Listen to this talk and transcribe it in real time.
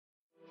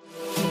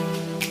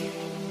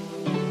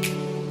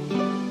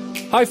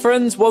Hi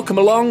friends, welcome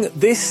along.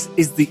 This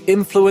is the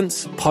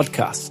Influence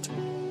Podcast.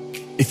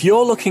 If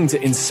you're looking to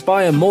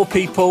inspire more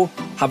people,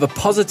 have a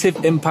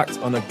positive impact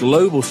on a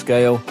global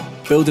scale,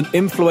 build an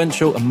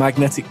influential and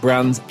magnetic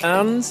brand,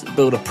 and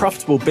build a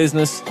profitable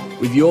business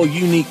with your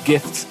unique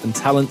gifts and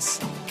talents,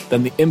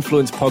 then the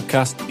Influence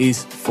Podcast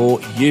is for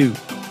you.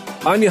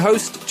 I'm your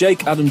host,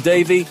 Jake Adam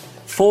Davey,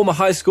 former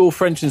high school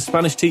French and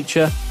Spanish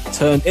teacher,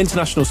 turned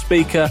international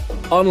speaker,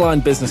 online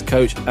business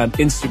coach, and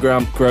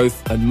Instagram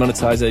growth and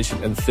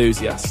monetization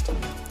enthusiast.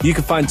 You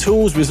can find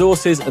tools,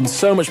 resources, and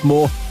so much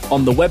more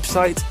on the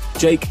website,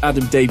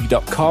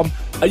 jakeadamdavey.com.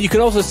 And you can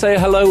also say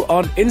hello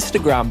on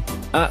Instagram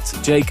at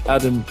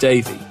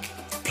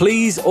jakeadamdavey.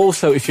 Please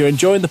also, if you're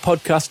enjoying the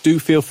podcast, do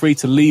feel free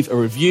to leave a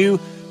review.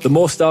 The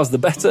more stars, the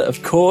better,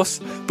 of course.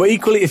 But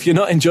equally, if you're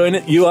not enjoying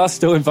it, you are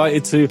still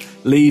invited to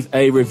leave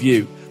a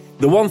review.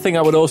 The one thing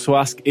I would also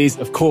ask is,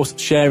 of course,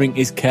 sharing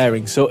is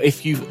caring. So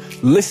if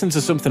you've listened to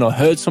something or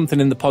heard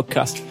something in the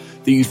podcast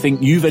that you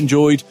think you've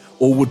enjoyed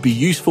or would be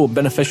useful and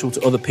beneficial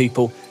to other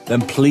people, then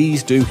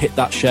please do hit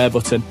that share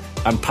button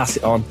and pass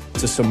it on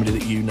to somebody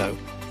that you know.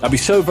 I'd be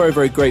so very,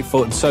 very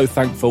grateful and so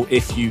thankful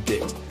if you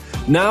did.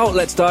 Now,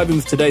 let's dive in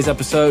with today's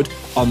episode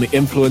on the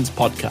Influence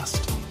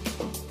Podcast.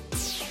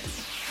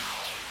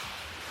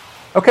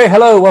 Okay,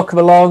 hello, welcome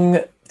along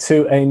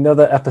to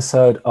another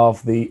episode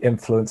of the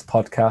Influence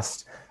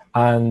Podcast.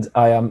 And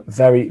I am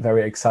very,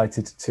 very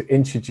excited to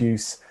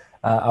introduce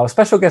our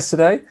special guest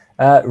today.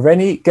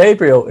 Rennie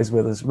Gabriel is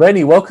with us.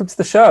 Rennie, welcome to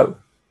the show.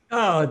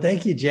 Oh,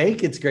 thank you,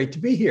 Jake. It's great to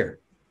be here.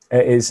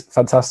 It is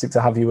fantastic to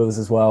have you with us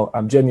as well.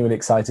 I'm genuinely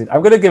excited.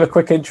 I'm going to give a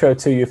quick intro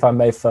to you, if I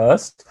may,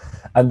 first,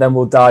 and then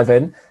we'll dive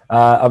in.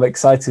 I'm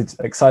excited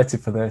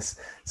for this.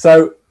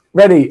 So,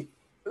 Rennie,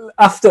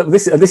 after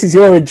this is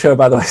your intro,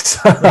 by the way.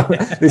 So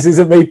this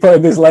isn't me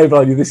putting this label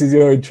on you. This is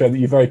your intro that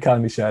you very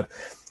kindly shared.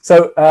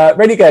 So,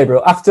 Rennie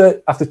Gabriel,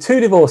 after 2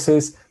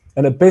 divorces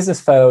and a business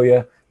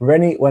failure,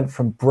 Rennie went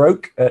from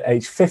broke at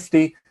age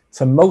 50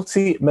 to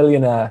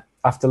multi-millionaire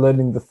after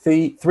learning the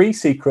 3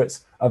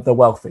 secrets of the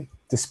wealthy,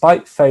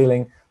 despite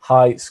failing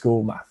high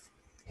school math.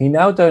 He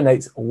now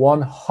donates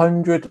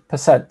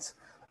 100%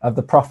 of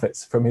the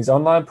profits from his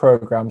online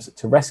programs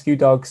to rescue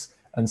dogs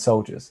and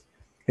soldiers.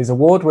 His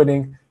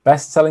award-winning,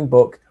 best-selling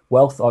book,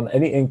 Wealth on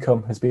Any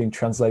Income, has been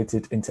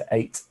translated into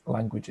 8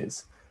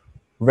 languages.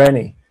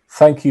 Rennie,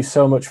 thank you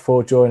so much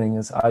for joining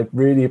us. I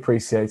really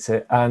appreciate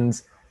it.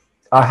 And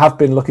I have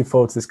been looking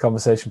forward to this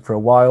conversation for a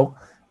while.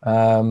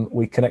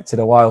 We connected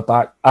a while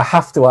back. I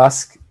have to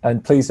ask,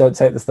 and please don't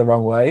take this the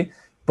wrong way,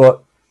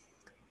 but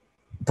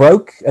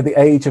broke at the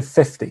age of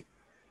 50.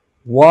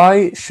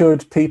 Why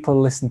should people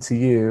listen to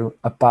you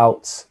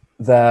about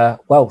their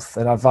wealth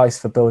and advice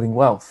for building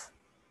wealth?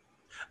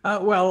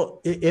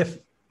 Well, if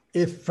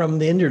from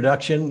the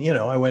introduction,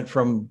 I went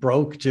from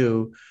broke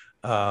to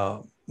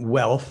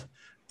wealth,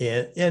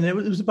 and it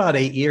was about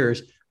 8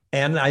 years,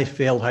 and I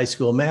failed high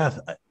school math.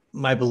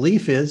 My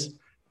belief is,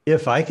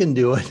 if I can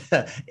do it,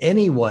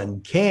 anyone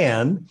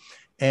can.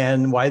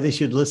 And why they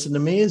should listen to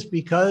me is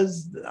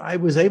because I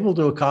was able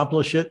to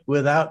accomplish it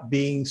without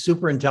being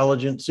super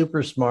intelligent,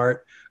 super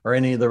smart, or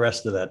any of the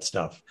rest of that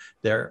stuff.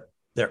 There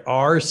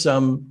are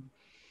some,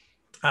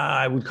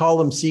 I would call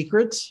them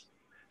secrets.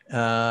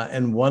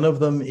 And one of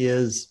them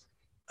is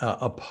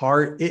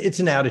it's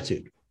an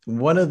attitude.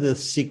 One of the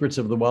secrets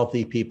of the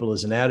wealthy people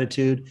is an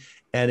attitude,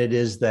 and it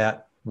is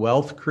that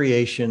wealth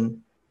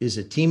creation is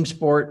a team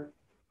sport,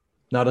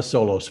 not a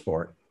solo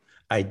sport.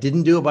 I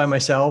didn't do it by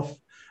myself.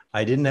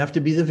 I didn't have to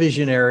be the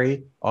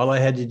visionary. All I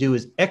had to do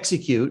is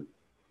execute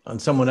on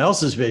someone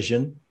else's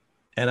vision,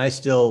 and I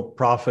still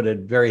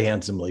profited very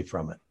handsomely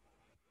from it.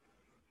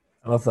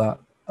 I love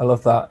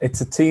that.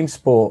 It's a team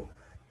sport.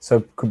 So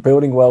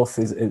building wealth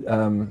is, as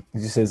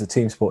you say, is a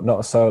team sport,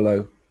 not a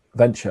solo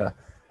venture.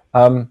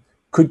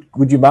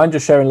 Would you mind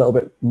just sharing a little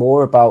bit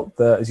more about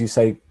as you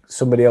say,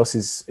 somebody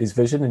else's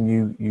vision, and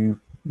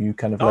you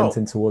kind of went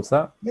in towards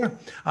that? Yeah,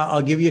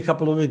 I'll give you a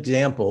couple of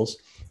examples.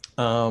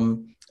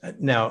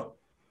 Now,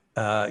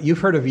 you've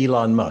heard of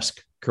Elon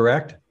Musk,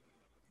 correct?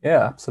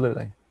 Yeah,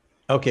 absolutely.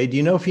 Okay. Do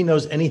you know if he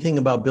knows anything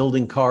about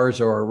building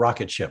cars or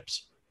rocket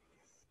ships?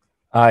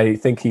 I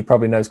think he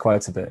probably knows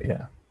quite a bit.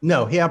 Yeah.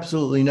 No, he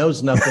absolutely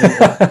knows nothing.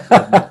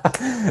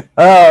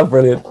 Oh,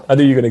 brilliant. I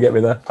knew you were going to get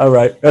me there. All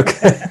right.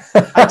 Okay.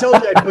 I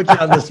told you I'd put you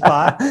on the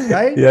spot,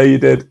 right? Yeah, you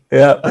did.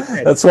 Yeah.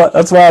 Okay. That's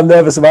why I'm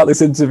nervous about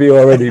this interview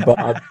already, but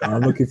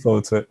I'm looking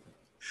forward to it.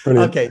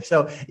 Brilliant. Okay.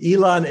 So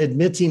Elon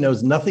admits he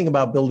knows nothing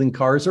about building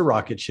cars or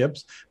rocket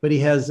ships, but he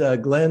has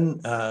Gwen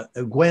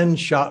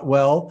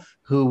Shotwell,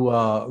 who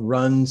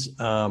runs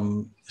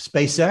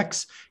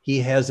SpaceX. He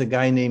has a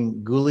guy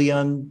named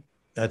Gulian,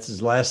 that's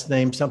his last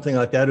name, something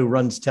like that, who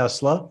runs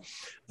Tesla.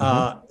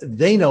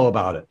 They know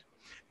about it.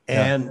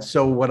 And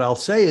so what I'll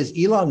say is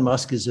Elon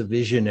Musk is a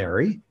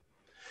visionary,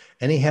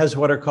 and he has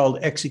what are called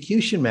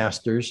execution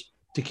masters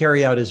to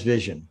carry out his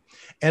vision.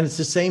 And it's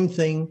the same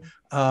thing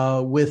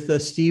with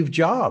Steve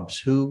Jobs,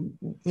 who,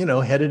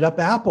 headed up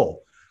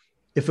Apple.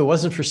 if it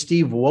wasn't for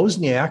Steve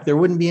Wozniak, there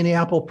wouldn't be any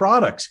Apple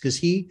products because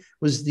he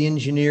was the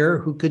engineer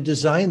who could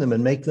design them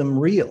and make them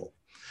real.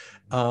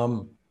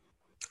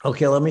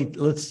 Okay,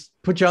 let's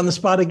put you on the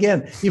spot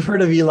again. You've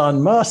heard of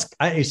Elon Musk.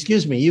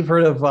 You've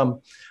heard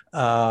of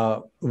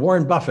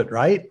Warren Buffett,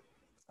 right?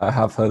 I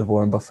have heard of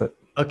Warren Buffett.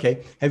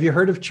 Okay. Have you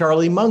heard of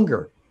Charlie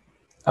Munger?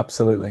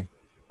 Absolutely.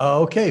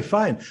 Okay,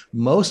 fine.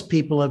 Most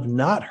people have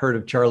not heard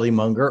of Charlie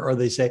Munger, or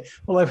they say,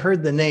 well, I've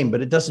heard the name,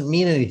 but it doesn't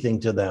mean anything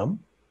to them.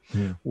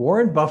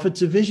 Warren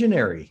Buffett's a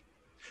visionary.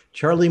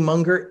 Charlie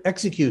Munger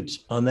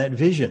executes on that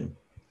vision.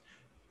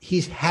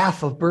 He's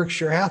half of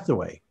Berkshire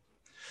Hathaway.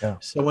 Yeah.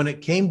 So when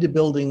it came to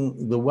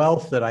building the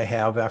wealth that I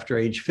have after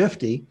age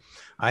 50,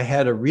 I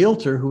had a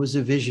realtor who was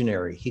a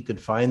visionary. He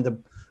could find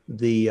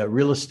the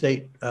real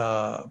estate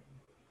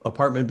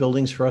apartment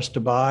buildings for us to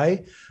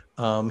buy.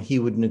 He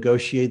would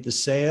negotiate the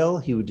sale.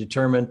 He would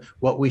determine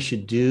what we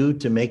should do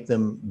to make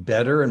them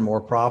better and more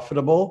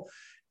profitable.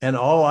 And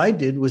all I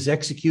did was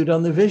execute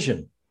on the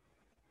vision.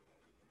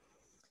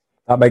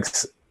 That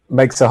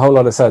makes a whole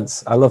lot of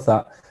sense. I love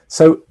that.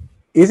 So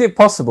is it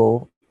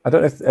possible, I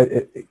don't know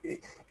if,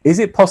 is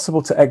it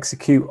possible to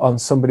execute on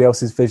somebody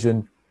else's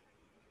vision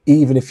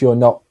even if you're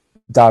not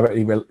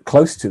directly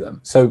close to them?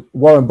 So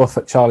Warren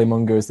Buffett, Charlie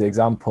Munger is the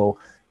example,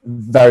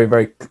 very,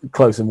 very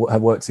close and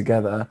have worked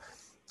together.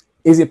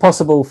 Is it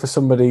possible for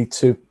somebody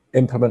to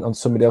implement on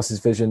somebody else's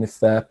vision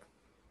if they're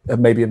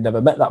maybe have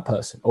never met that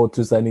person, or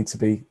does there need to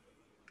be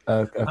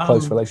a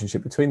close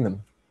relationship between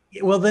them?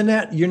 Well,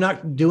 then you're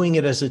not doing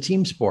it as a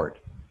team sport.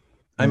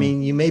 I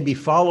mean, you may be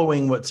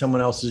following what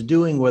someone else is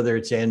doing, whether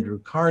it's Andrew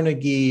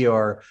Carnegie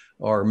or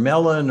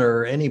Mellon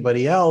or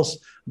anybody else,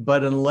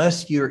 but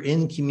unless you're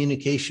in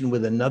communication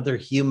with another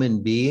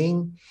human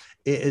being,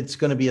 it's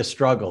going to be a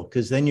struggle,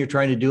 because then you're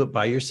trying to do it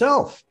by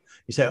yourself.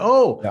 You say,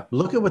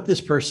 Look at what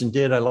this person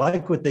did. I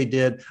like what they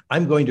did.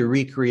 I'm going to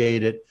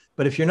recreate it.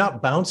 But if you're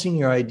not bouncing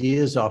your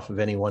ideas off of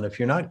anyone, if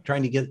you're not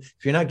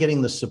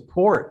getting the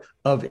support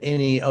of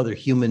any other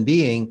human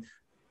being,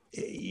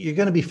 you're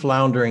going to be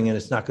floundering and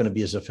it's not going to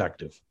be as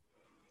effective.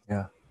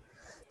 Yeah.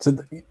 So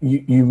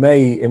you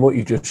may, in what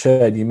you just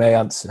shared, you may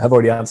have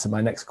already answered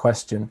my next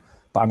question,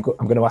 but I'm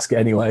going to ask it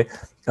anyway.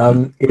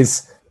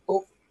 Is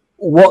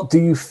what do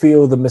you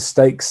feel the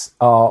mistakes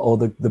are, or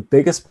the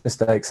biggest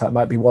mistakes? It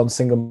might be one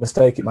single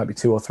mistake, it might be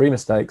 2 or 3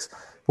 mistakes.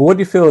 But what do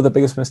you feel are the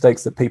biggest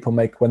mistakes that people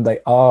make when they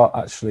are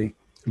actually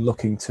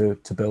looking to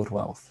build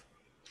wealth?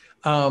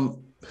 In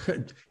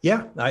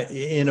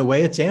a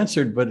way it's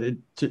answered, but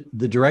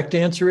the direct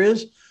answer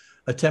is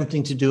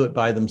attempting to do it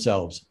by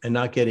themselves and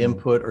not get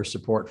input or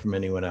support from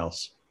anyone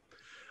else.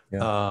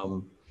 Yeah.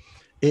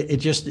 It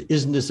just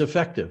isn't as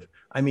effective.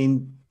 I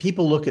mean,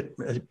 people look at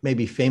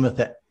maybe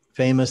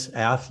famous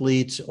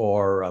athletes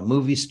or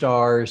movie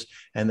stars,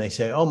 and they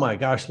say, oh my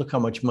gosh, look how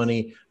much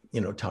money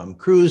Tom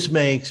Cruise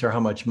makes, or how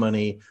much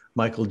money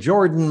Michael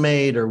Jordan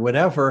made, or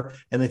whatever.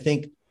 And they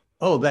think,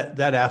 oh, that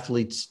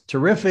athlete's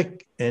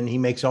terrific and he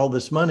makes all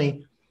this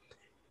money.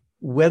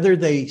 Whether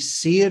they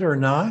see it or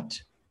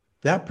not,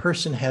 that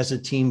person has a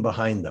team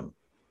behind them.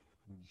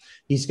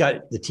 He's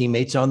got the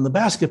teammates on the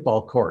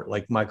basketball court,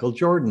 like Michael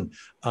Jordan.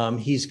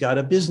 He's got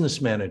a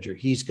business manager.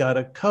 He's got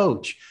a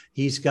coach.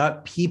 He's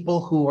got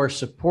people who are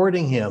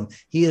supporting him.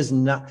 He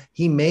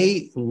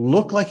may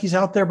look like he's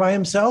out there by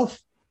himself,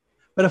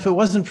 but if it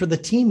wasn't for the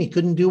team, he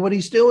couldn't do what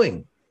he's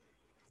doing.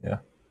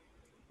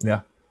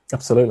 Yeah,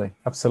 absolutely.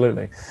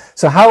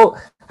 So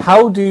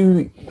how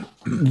do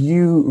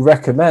you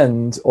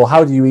recommend, or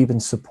how do you even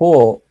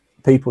support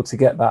people to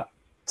get that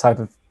type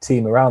of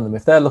team around them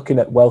if they're looking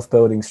at wealth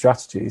building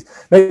strategies?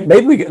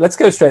 Maybe let's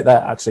go straight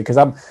there, actually, because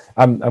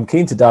I'm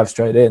keen to dive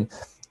straight in.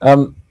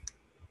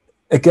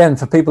 Again,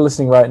 for people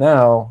listening right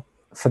now,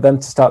 for them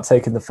to start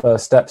taking the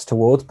first steps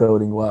towards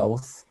building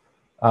wealth,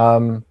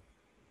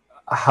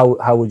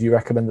 how would you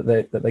recommend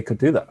that they could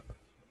do that?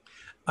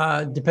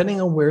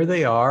 Depending on where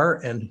they are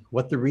and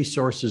what the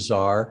resources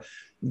are,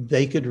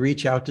 they could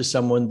reach out to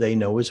someone they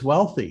know is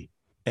wealthy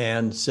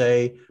and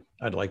say,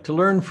 I'd like to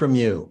learn from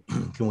you.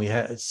 Can we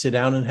sit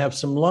down and have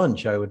some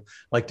lunch? I would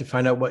like to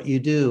find out what you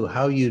do,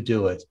 how you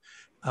do it.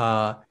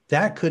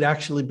 That could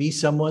actually be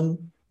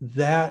someone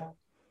that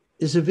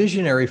is a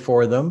visionary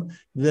for them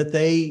that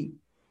they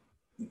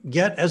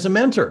get as a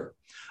mentor.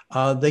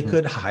 They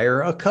could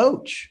hire a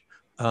coach.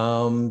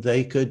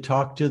 They could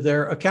talk to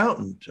their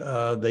accountant.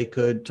 They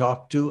could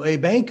talk to a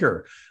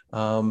banker.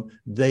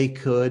 They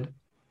could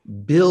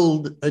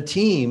build a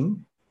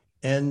team,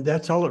 and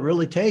that's all it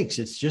really takes.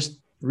 It's just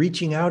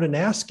reaching out and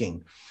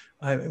asking.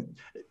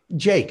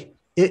 Jake,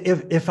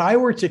 if I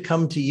were to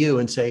come to you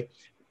and say,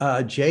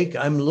 Jake,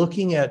 I'm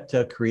looking at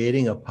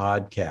creating a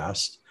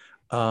podcast.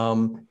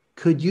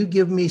 Could you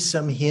give me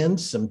some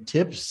hints, some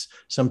tips,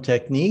 some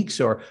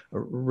techniques, or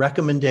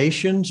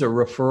recommendations or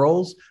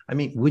referrals? I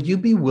mean, would you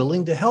be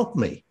willing to help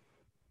me?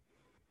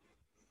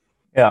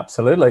 Yeah,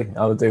 absolutely.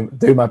 I'll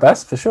do my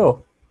best for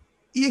sure.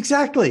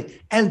 Exactly.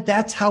 And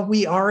that's how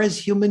we are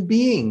as human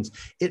beings.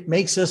 It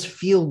makes us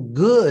feel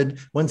good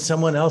when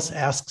someone else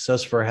asks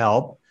us for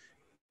help.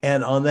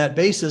 And on that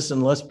basis,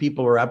 unless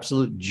people are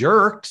absolute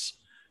jerks,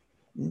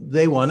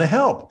 they want to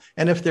help.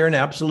 And if they're an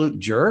absolute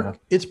jerk,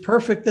 it's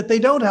perfect that they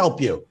don't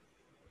help you.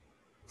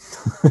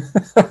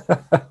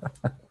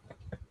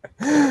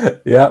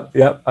 Yeah,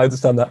 I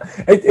understand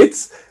that.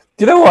 It's,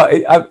 you know what?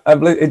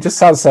 It just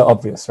sounds so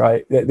obvious,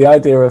 right? The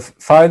idea of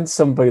find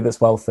somebody that's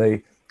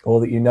wealthy, or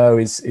that you know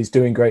is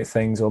doing great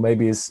things, or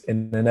maybe is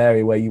in an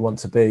area where you want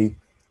to be,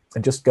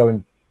 and just go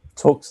and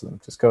talk to them.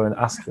 Just go and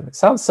ask them. It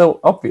sounds so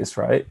obvious,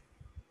 right?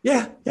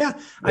 Yeah.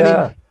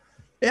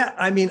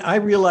 I mean, I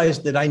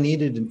realized that I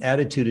needed an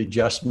attitude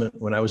adjustment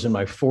when I was in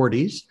my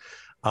 40s.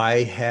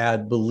 I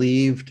had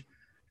believed,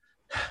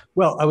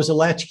 well, I was a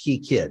latchkey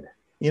kid.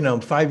 You know,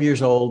 I'm 5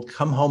 years old,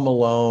 come home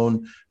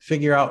alone,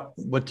 figure out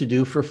what to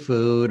do for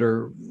food,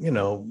 or, you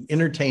know,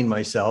 entertain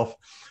myself.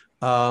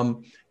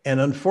 And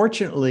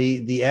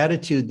unfortunately, the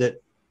attitude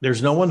that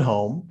there's no one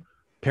home,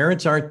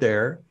 parents aren't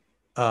there,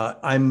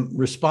 I'm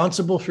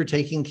responsible for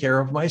taking care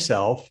of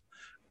myself.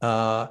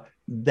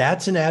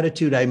 That's an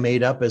attitude I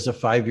made up as a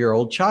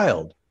 5-year-old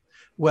child.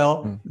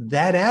 Well,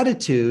 that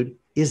attitude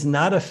is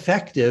not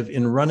effective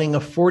in running a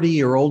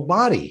 40-year-old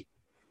body.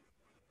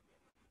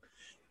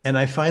 And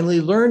I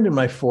finally learned in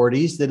my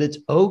 40s that it's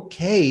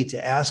okay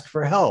to ask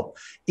for help.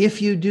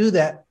 If you do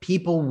that,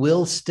 people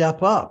will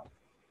step up.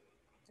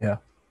 Yeah.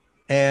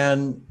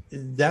 And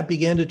that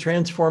began to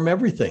transform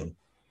everything.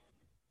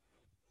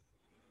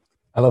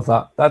 I love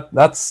that.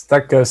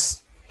 That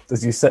goes,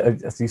 as you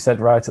said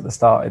right at the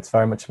start, it's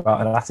very much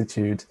about an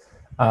attitude.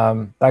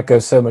 That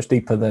goes so much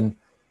deeper than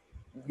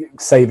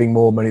saving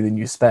more money than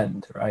you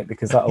spend, right?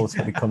 Because that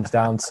ultimately comes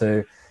down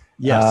to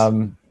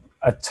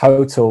a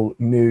total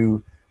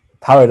new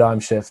paradigm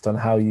shift on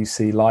how you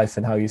see life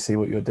and how you see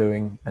what you're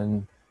doing,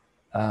 and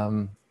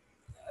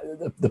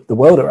the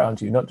world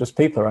around you, not just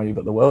people around you,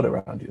 but the world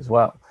around you as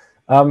well.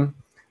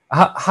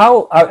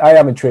 How I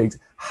am intrigued.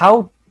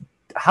 How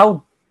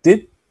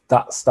did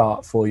that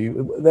start for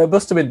you? There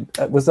must have been,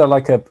 was there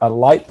like a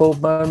light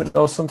bulb moment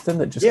or something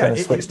that just kind of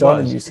switched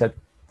on, and you said,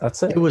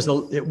 that's it? It was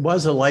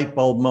a light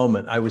bulb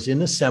moment. I was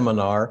in a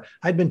seminar.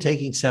 I'd been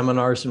taking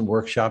seminars and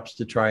workshops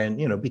to try and,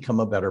 you know, become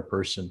a better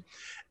person.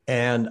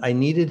 And I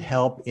needed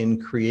help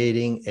in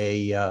creating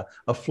a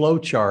flow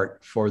chart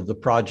for the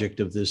project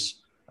of this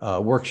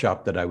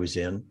workshop that I was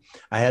in.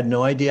 I had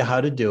no idea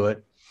how to do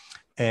it.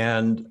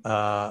 And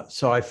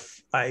so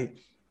I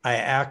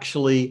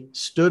actually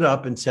stood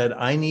up and said,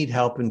 I need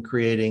help in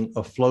creating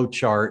a flow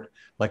chart,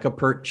 like a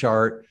PERT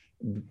chart,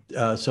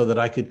 so that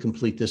I could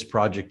complete this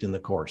project in the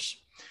course.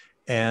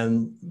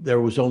 And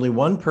there was only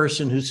one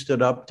person who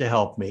stood up to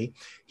help me.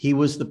 He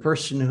was the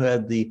person who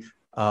had the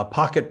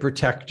pocket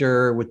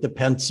protector with the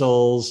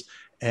pencils,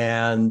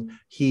 and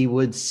he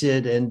would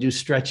sit and do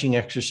stretching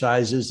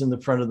exercises in the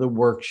front of the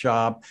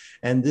workshop.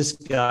 And this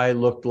guy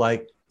looked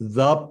like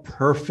the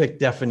perfect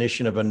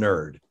definition of a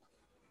nerd.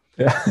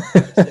 Yeah.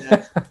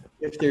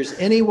 If there's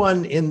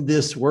anyone in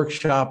this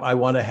workshop I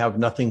want to have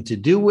nothing to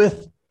do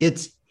with,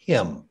 it's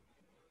him.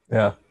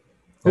 Yeah.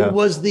 Who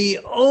was the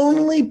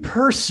only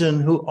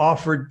person who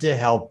offered to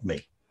help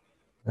me.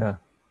 Yeah.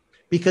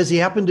 Because he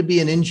happened to be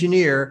an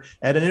engineer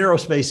at an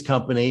aerospace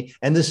company,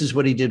 and this is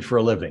what he did for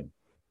a living.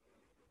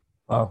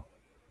 Wow.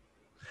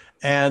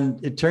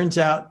 And it turns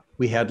out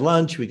we had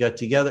lunch, we got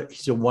together.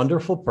 He's a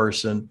wonderful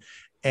person.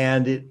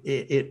 And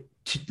the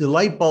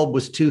light bulb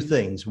was two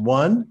things.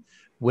 One,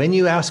 when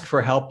you ask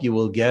for help, you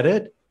will get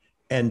it.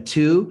 And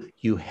two,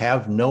 you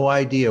have no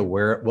idea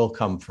where it will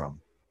come from.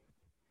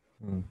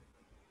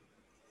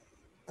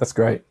 That's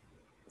great.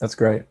 That's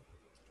great.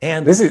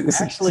 And this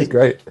is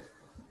great.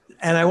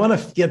 And I want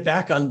to get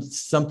back on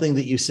something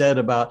that you said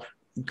about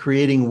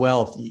creating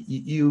wealth.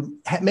 You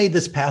made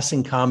this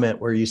passing comment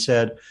where you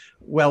said,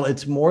 well,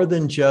 it's more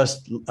than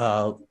just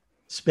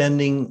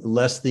spending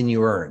less than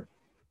you earn.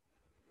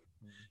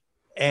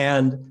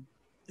 And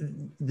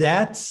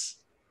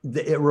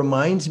it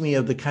reminds me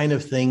of the kind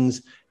of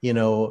things, you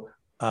know,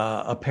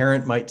 a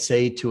parent might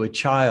say to a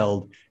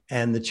child,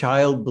 and the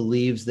child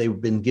believes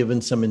they've been given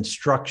some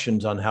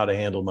instructions on how to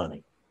handle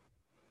money.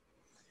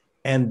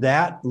 And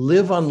that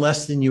live on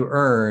less than you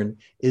earn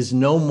is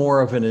no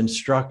more of an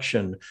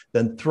instruction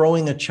than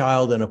throwing a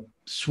child in a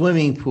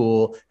swimming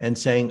pool and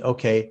saying,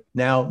 okay,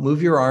 now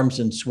move your arms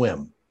and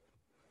swim.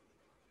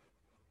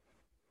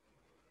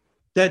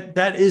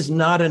 That is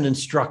not an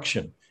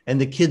instruction,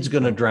 and the kid's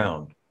going to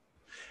drown.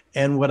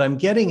 And what I'm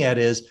getting at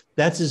is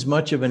that's as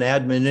much of an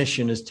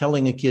admonition as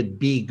telling a kid,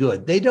 be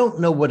good. They don't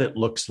know what it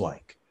looks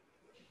like.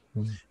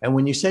 Mm-hmm. And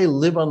when you say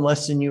live on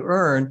less than you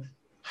earn,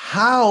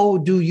 how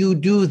do you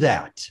do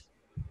that?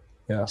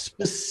 Yeah.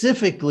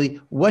 Specifically,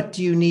 what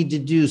do you need to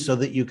do so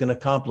that you can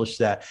accomplish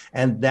that?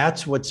 And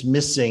that's what's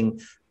missing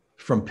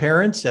from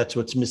parents. That's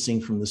what's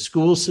missing from the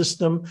school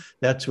system.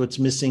 That's what's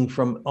missing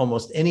from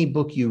almost any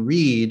book you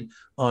read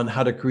on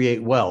how to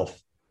create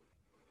wealth.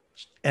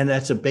 And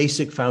that's a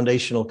basic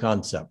foundational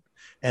concept.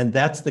 And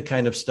that's the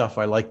kind of stuff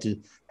I like to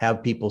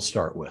have people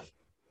start with.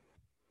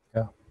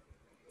 Yeah,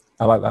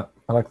 I like that.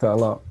 I like that a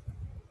lot.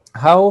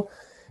 How,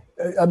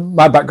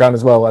 my background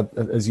as well,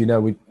 as you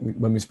know,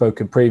 when we've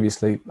spoken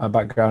previously, my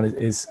background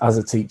is as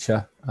a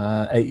teacher.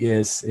 8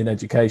 years in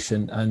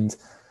education, and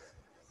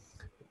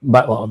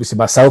obviously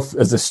myself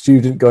as a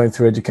student going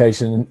through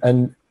education,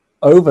 and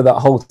over that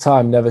whole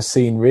time never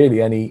seen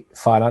really any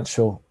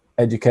financial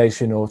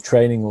education or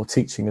training or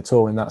teaching at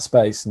all in that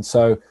space. And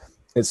so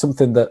it's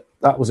something that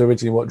was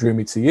originally what drew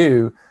me to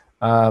you,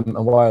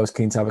 and why I was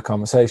keen to have a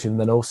conversation, and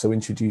then also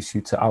introduce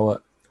you to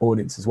our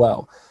audience as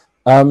well.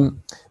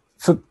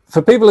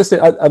 For people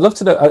listening, I'd love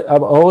to know,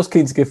 I'm always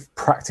keen to give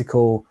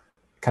practical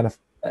kind of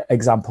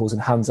examples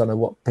and hands-on of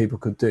what people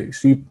could do.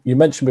 So you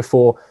mentioned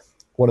before,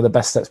 one of the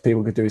best steps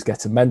people could do is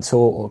get a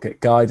mentor or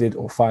get guided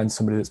or find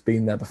somebody that's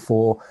been there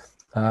before,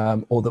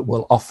 or that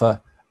will offer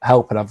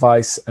help and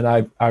advice.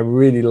 And I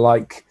really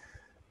like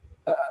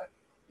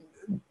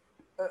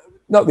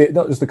not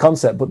just the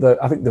concept,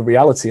 but I think the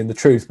reality and the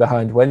truth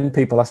behind when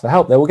people ask for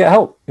help, they will get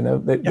help.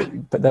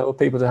 But there are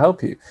people to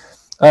help you.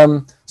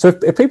 So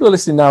if people are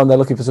listening now and they're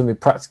looking for something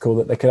practical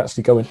that they can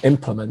actually go and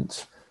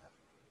implement,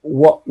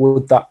 what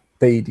would that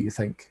be, do you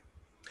think?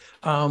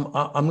 I'm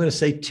going to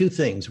say two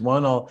things.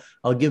 One,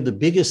 I'll give the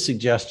biggest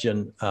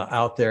suggestion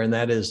out there, and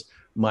that is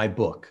my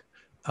book.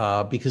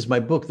 Because my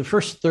book, the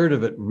first third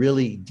of it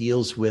really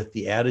deals with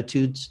the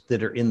attitudes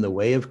that are in the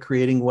way of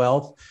creating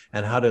wealth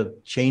and how to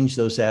change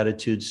those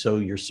attitudes so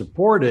you're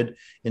supported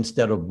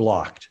instead of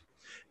blocked.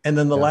 And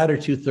then the latter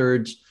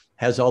 2/3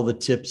 has all the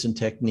tips and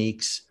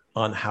techniques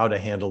on how to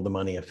handle the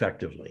money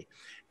effectively.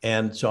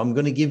 And so I'm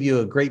going to give you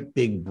a great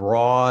big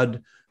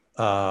broad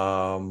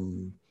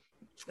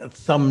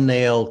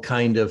thumbnail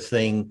kind of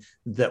thing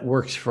that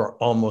works for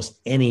almost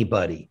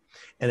anybody.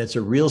 And it's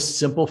a real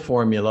simple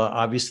formula.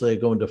 Obviously, I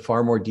go into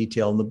far more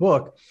detail in the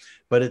book,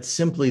 but it's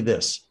simply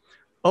this.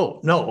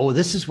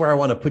 This is where I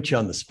want to put you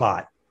on the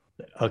spot.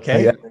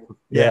 Okay.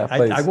 Yeah,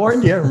 I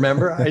warned you.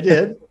 Remember, I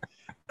did.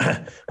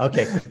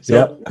 Okay.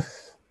 So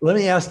let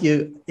me ask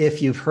you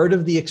if you've heard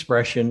of the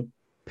expression,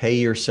 pay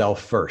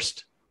yourself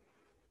first.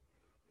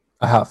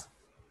 I have.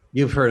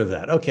 You've heard of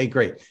that. Okay,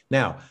 great.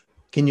 Now,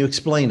 can you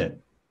explain it?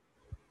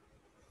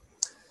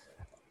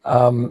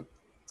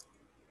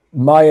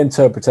 My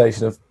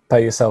interpretation of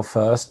pay yourself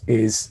first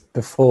is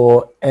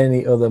before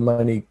any other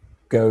money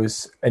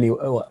goes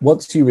anywhere.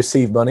 Once you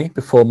receive money,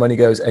 before money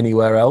goes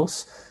anywhere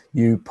else,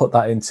 you put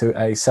that into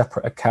a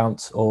separate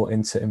account or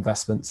into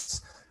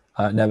investments,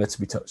 never to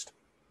be touched.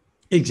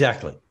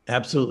 Exactly.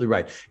 Absolutely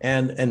right.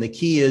 And the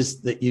key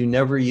is that you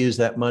never use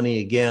that money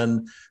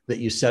again that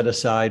you set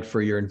aside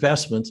for your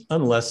investments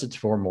unless it's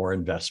for more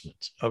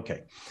investments.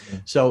 Okay. Mm-hmm.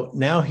 So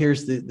now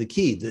here's the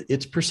key.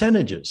 It's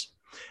percentages.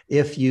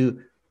 If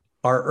you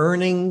are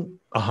earning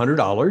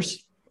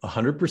 $100,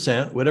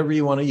 100%, whatever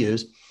you want to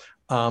use,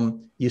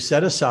 you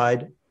set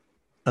aside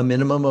a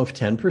minimum of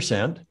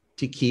 10%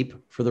 to keep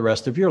for the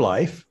rest of your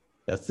life.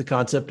 That's the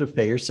concept of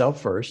pay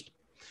yourself first.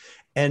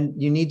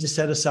 And you need to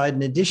set aside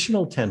an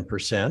additional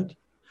 10%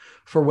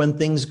 for when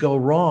things go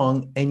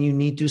wrong and you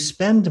need to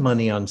spend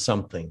money on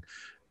something.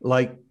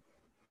 Like,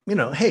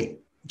 hey,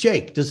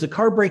 Jake, does the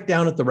car break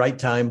down at the right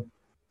time?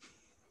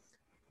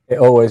 It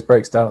always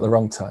breaks down at the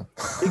wrong time.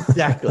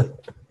 Exactly.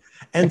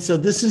 And so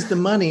this is the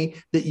money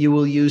that you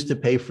will use to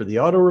pay for the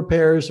auto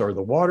repairs or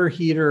the water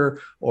heater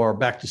or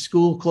back to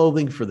school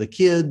clothing for the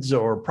kids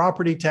or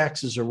property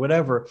taxes or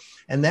whatever.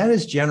 And that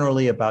is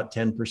generally about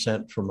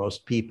 10% for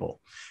most people.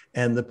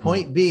 And the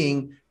point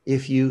being,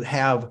 if you're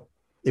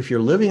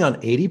living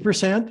on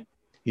 80%,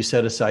 you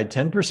set aside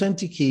 10%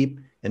 to keep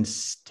and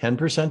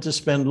 10% to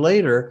spend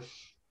later,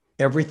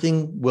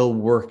 everything will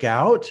work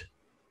out.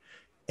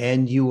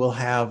 And you will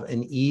have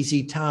an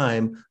easy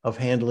time of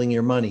handling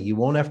your money. You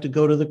won't have to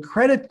go to the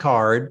credit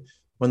card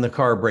when the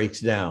car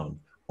breaks down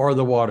or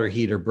the water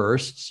heater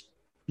bursts,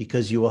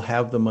 because you will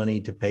have the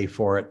money to pay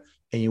for it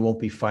and you won't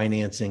be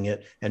financing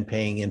it and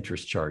paying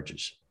interest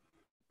charges.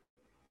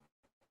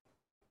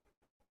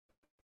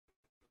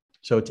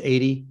 So it's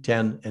 80,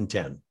 10, and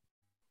 10.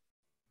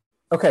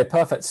 Okay,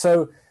 perfect.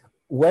 So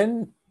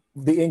when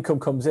the income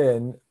comes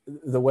in,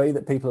 the way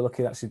that people are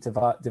looking actually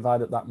to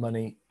divide up that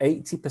money,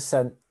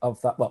 80% of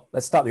that, well,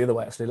 let's start the other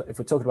way actually. If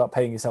we're talking about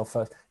paying yourself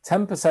first,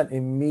 10%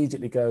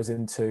 immediately goes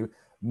into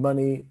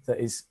money that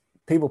is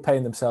people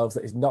paying themselves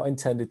that is not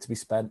intended to be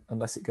spent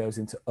unless it goes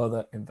into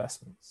other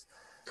investments.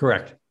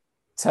 Correct.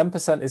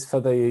 10% is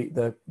for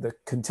the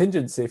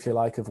contingency, if you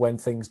like, of when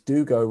things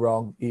do go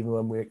wrong, even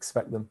when we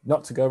expect them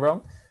not to go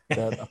wrong.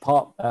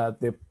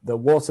 The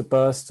water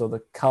bursts or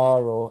the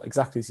car, or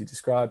exactly as you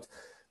described.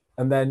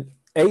 And then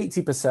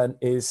 80%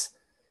 is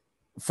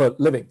for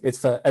living. It's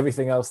for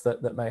everything else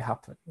that may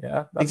happen.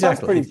 Yeah, that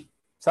exactly.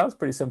 Sounds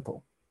pretty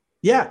simple.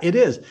 Yeah, it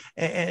is.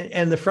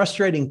 And the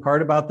frustrating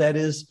part about that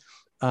is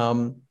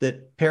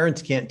that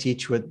parents can't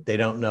teach what they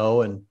don't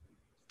know, and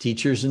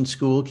teachers in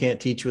school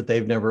can't teach what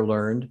they've never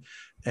learned.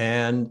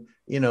 And,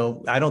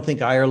 I don't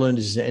think Ireland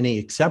is any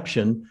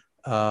exception,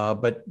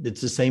 but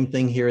it's the same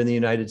thing here in the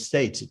United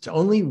States. It's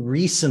only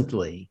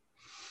recently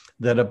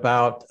that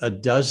about a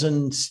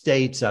dozen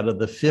states out of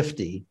the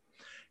 50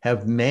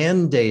 have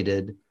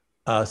mandated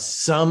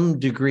some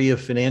degree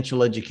of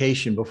financial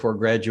education before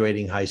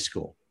graduating high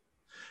school.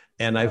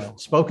 And I've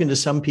spoken to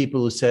some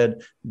people who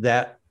said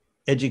that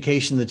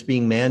education that's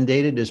being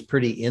mandated is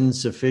pretty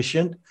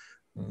insufficient.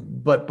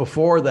 But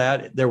before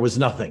that, there was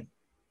nothing.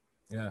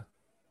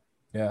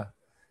 Yeah,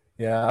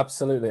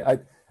 absolutely.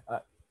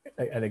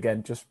 And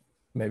again, just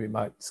maybe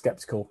my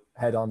skeptical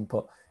head on,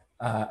 but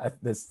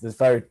there's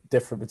very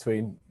different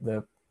between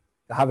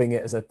having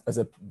it as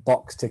a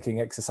box ticking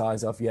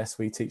exercise of, yes,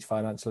 we teach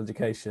financial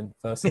education,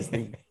 versus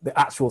the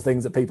actual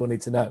things that people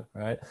need to know,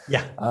 right?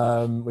 Yeah.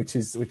 Which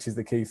is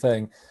the key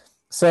thing.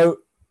 So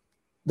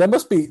there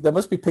must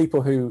be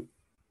people who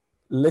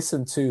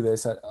listen to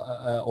this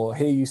or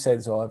hear you say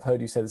this, or I've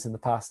heard you say this in the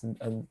past,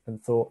 and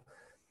thought,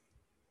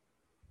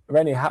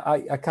 Rennie,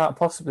 I can't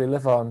possibly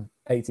live on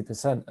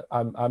 80%.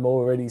 I'm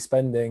already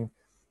spending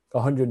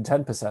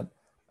 110%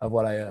 of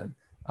what I earn.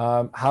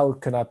 How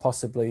can I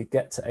possibly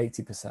get to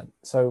 80%?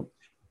 So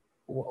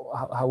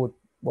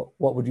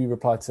what would you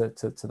reply to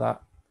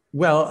that?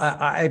 Well,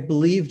 I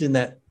believed in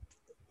that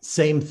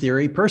same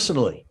theory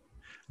personally.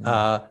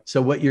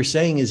 So what you're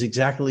saying is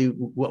exactly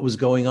what was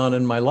going on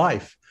in my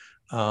life.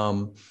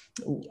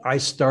 I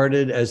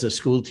started as a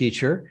school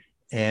teacher,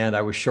 and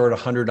I was short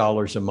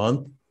 $100 a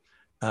month.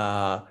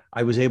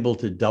 I was able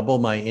to double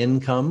my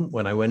income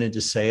when I went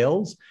into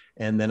sales,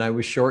 and then I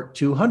was short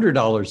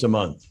 $200 a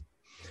month.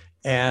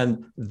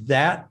 And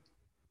that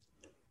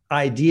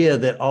idea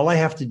that all I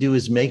have to do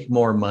is make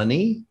more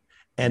money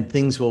and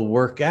things will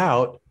work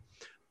out,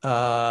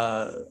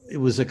 it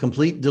was a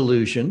complete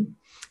delusion,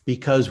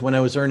 because when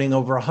I was earning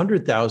over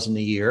 $100,000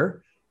 a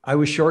year, I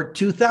was short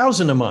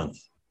 $2,000 a month.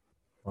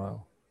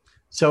 Wow.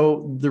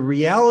 So the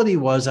reality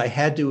was I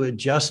had to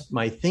adjust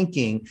my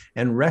thinking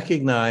and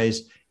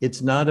recognize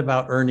it's not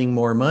about earning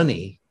more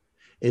money.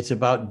 It's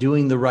about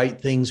doing the right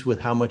things with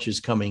how much is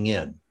coming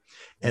in.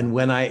 And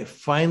when I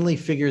finally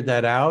figured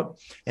that out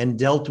and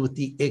dealt with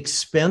the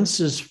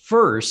expenses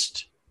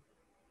first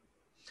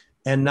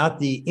and not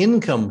the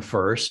income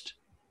first,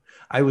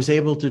 I was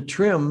able to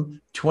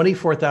trim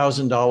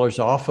 $24,000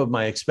 off of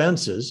my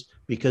expenses,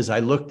 because I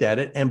looked at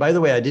it. And by the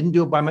way, I didn't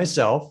do it by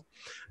myself.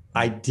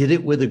 I did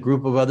it with a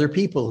group of other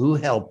people who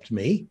helped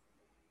me.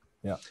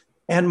 Yeah.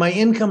 And my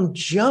income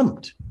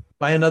jumped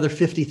by another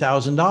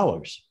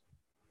 $50,000.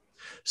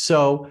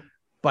 So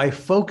by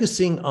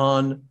focusing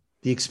on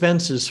the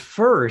expenses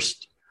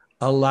first,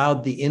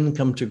 allowed the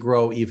income to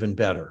grow even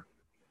better.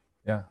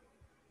 Yeah,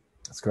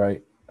 that's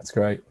great.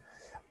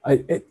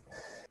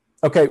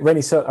 Okay,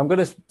 Rennie. So I'm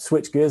going to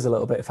switch gears a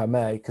little bit, if I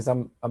may, because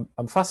I'm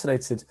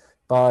fascinated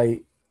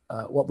by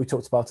what we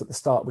talked about at the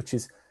start, which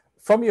is,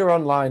 from your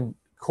online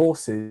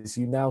courses,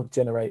 you now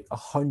generate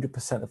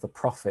 100% of the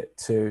profit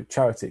to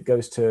charity. It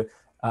goes to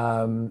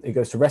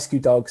rescue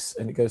dogs,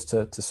 and it goes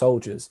to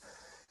soldiers,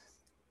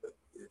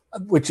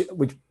 which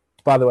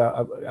by the way,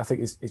 I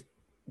think is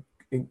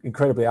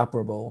incredibly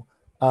admirable.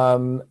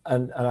 And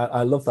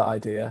I love that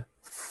idea.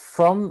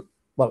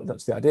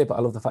 That's the idea, but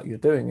I love the fact you're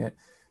doing it.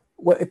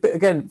 Well, but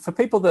again, for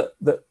people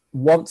that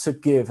want to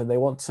give and they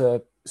want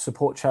to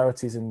support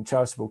charities and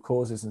charitable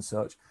causes and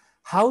such,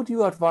 how do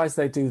you advise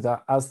they do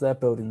that as they're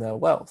building their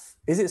wealth?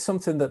 Is it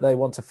something that they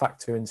want to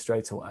factor in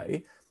straight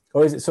away?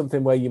 Or is it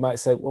something where you might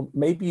say, well,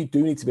 maybe you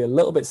do need to be a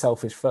little bit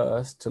selfish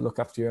first to look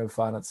after your own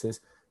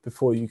finances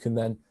before you can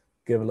then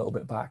give a little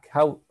bit back?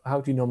 How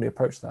do you normally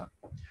approach that?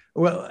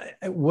 Well,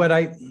 when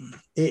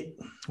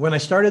I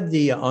started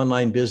the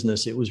online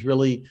business, it was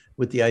really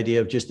with the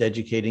idea of just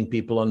educating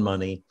people on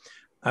money.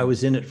 I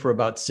was in it for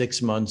about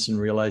 6 months and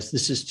realized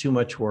this is too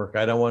much work.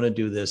 I don't want to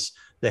do this.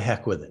 The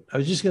heck with it. I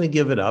was just going to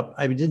give it up.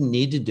 I didn't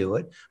need to do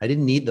it. I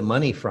didn't need the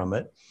money from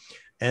it.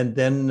 And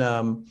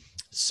then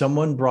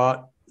someone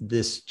brought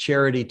this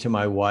charity to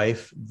my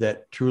wife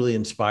that truly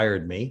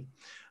inspired me.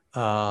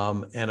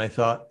 And I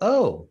thought,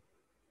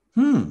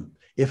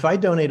 if I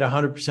donate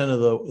 100%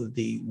 of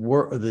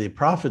the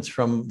profits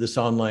from this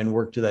online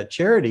work to that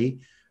charity,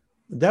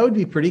 that would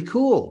be pretty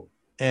cool.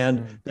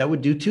 And that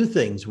would do two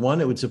things. One,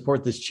 it would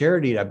support this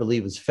charity I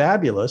believe is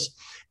fabulous,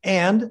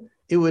 and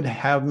it would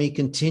have me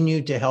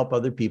continue to help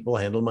other people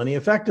handle money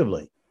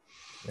effectively.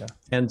 Yeah.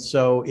 And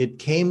so it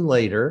came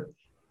later,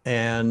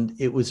 and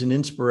it was an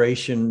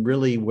inspiration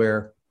really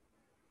where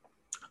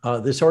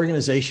this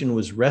organization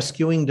was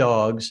rescuing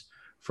dogs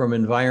from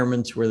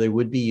environments where they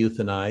would be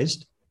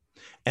euthanized.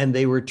 And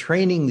they were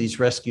training these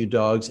rescue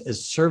dogs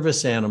as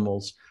service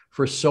animals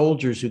for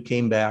soldiers who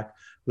came back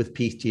with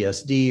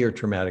PTSD or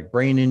traumatic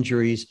brain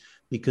injuries,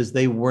 because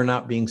they were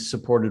not being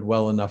supported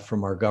well enough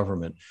from our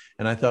government.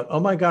 And I thought, oh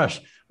my gosh,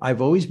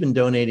 I've always been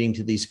donating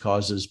to these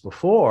causes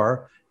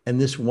before,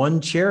 and this one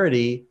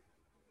charity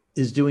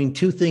is doing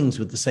two things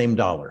with the same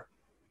dollar.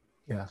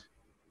 Yeah.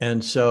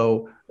 And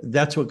so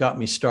that's what got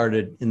me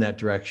started in that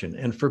direction.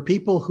 And for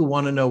people who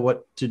want to know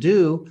what to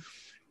do,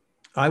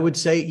 I would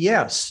say,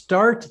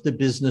 start the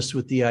business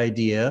with the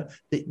idea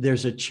that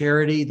there's a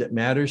charity that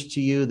matters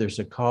to you. There's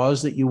a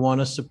cause that you want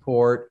to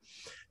support,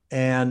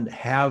 and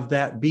have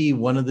that be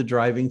one of the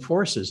driving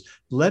forces.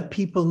 Let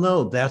people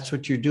know that's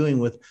what you're doing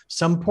with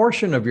some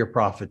portion of your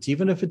profits,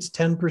 even if it's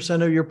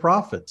 10% of your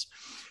profits,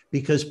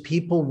 because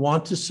people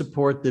want to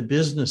support the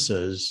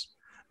businesses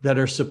that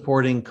are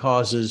supporting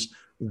causes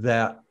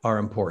that are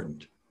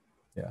important.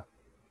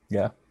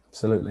 Yeah,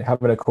 absolutely.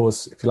 Having a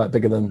cause, if you like,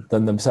 bigger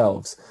than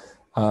themselves,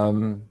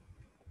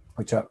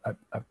 which I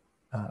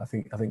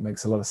think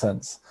makes a lot of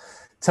sense.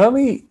 Tell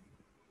me,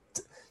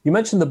 you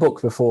mentioned the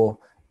book before.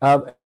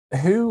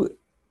 Who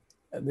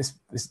this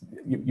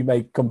you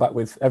may come back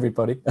with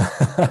everybody,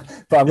 but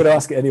I'm going to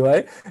ask it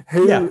anyway.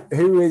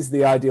 Who is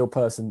the ideal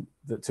person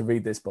to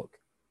read this book?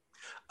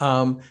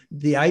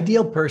 The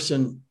ideal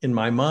person in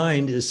my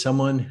mind is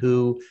someone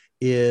who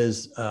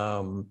is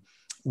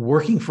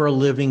working for a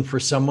living for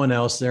someone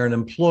else. They're an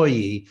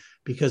employee,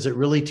 because it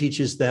really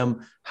teaches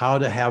them how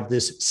to have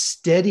this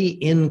steady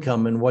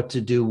income and what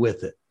to do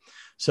with it.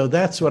 So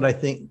that's what I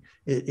think.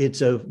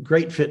 It's a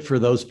great fit for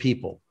those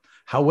people.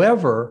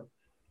 However,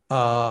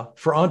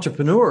 for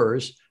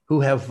entrepreneurs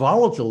who have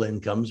volatile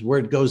incomes where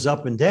it goes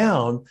up and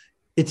down,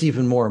 it's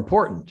even more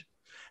important.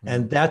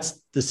 And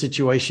that's the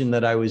situation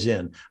that I was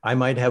in. I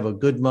might have a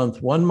good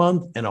month one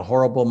month and a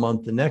horrible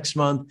month the next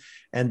month.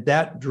 And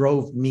that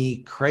drove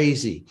me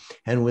crazy.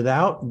 And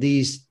without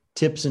these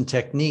tips and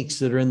techniques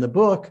that are in the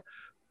book,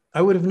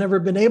 I would have never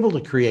been able to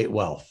create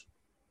wealth.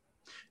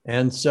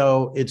 And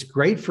so it's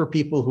great for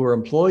people who are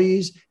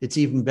employees. It's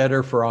even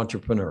better for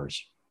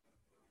entrepreneurs.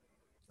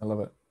 I love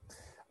it.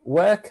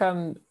 Where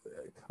can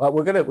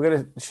we're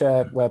gonna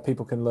share where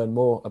people can learn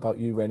more about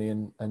you, Rennie,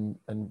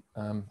 and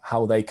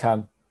how they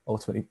can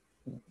ultimately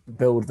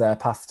build their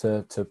path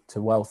to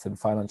wealth and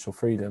financial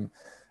freedom.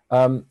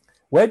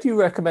 Where do you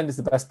recommend is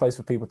the best place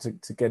for people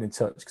to get in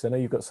touch? Because I know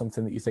you've got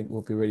something that you think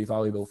will be really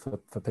valuable for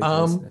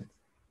people listening.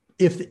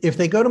 If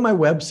they go to my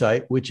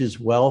website, which is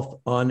Wealth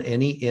on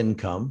Any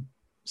Income,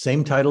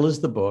 same title as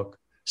the book,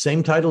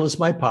 same title as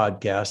my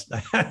podcast.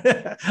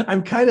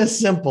 I'm kind of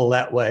simple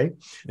that way.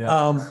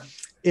 Yeah.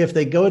 If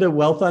they go to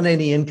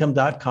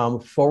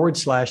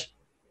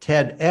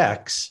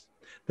wealthonanyincome.com/TEDx,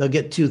 they'll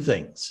get two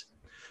things.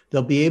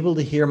 They'll be able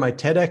to hear my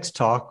TEDx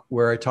talk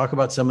where I talk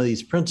about some of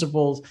these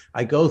principles.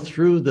 I go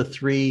through the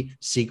 3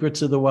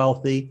 secrets of the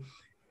wealthy,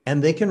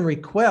 and they can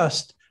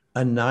request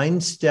a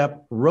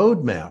 9-step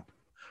roadmap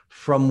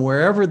from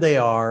wherever they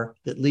are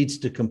that leads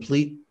to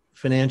complete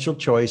financial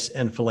choice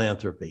and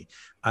philanthropy.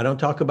 I don't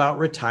talk about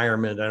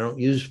retirement. I don't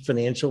use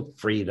financial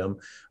freedom.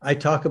 I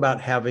talk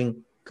about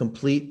having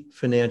complete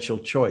financial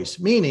choice,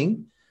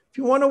 meaning if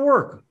you want to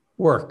work,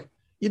 work.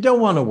 You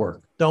don't want to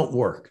work, don't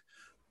work.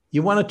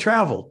 You want to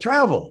travel.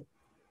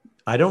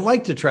 I don't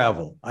like to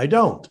travel. I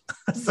don't.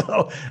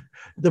 So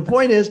the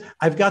point is,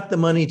 I've got the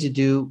money to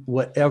do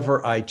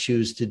whatever I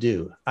choose to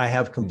do. I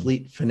have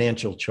complete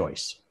financial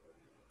choice.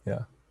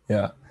 Yeah.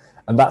 Yeah.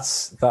 And that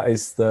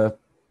is the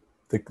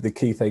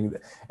key thing.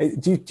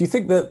 Do you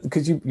think that,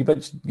 because you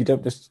mentioned you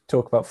don't just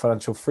talk about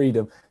financial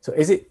freedom, so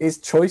is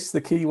choice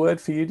the key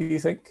word for you, do you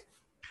think?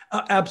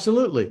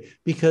 Absolutely.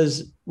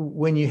 Because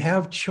when you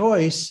have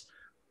choice,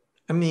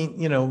 I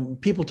mean,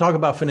 people talk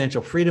about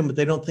financial freedom, but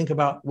they don't think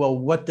about, well,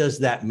 what does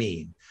that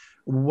mean?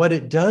 What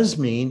it does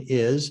mean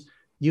is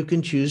you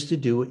can choose to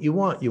do what you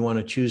want. You want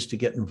to choose to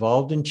get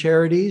involved in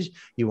charities.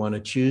 You want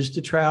to choose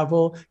to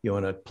travel. You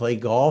want to play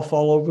golf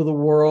all over the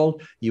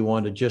world. You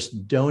want to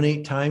just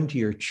donate time to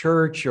your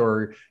church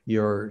or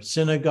your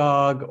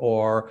synagogue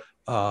or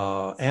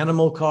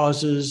animal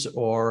causes,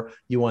 or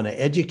you want to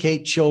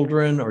educate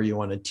children, or you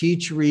want to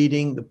teach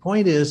reading. The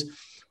point is,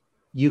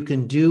 you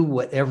can do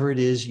whatever it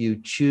is you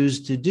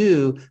choose to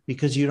do,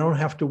 because you don't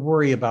have to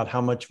worry about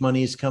how much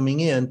money is coming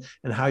in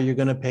and how you're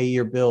going to pay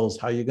your bills,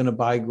 how you're going to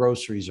buy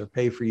groceries or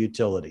pay for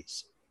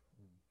utilities.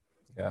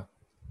 Yeah,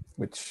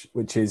 which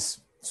is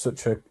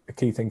such a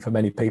key thing for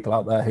many people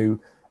out there who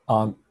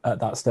aren't at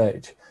that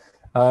stage.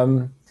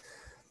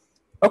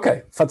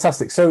 Okay,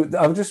 fantastic. So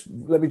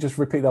let me just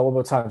repeat that one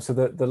more time. So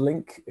the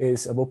link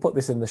is, and we'll put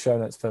this in the show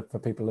notes for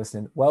people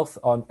listening,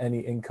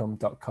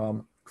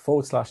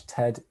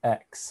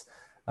 wealthonanyincome.com/TEDx.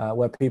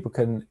 Where people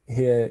can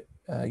hear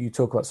you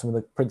talk about some of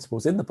the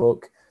principles in the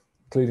book,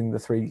 including the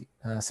 3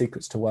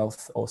 secrets to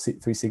wealth, or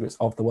 3 secrets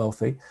of the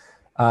wealthy.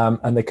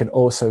 And they can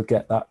also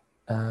get that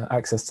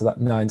access to that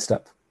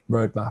 9-step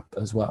roadmap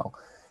as well.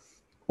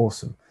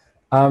 Awesome.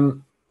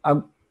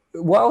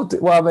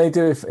 What I may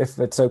do, if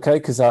it's okay,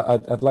 because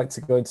I'd like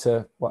to go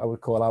into what I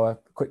would call our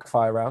quick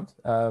fire round.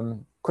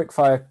 Quick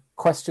fire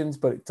questions,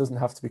 but it doesn't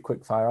have to be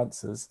quick fire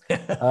answers.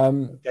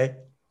 Okay.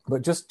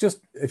 But just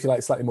if you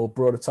like, slightly more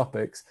broader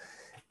topics.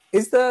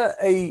 Is there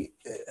a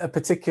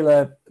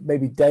particular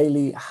maybe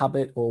daily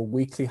habit or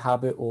weekly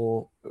habit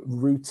or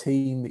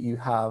routine that you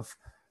have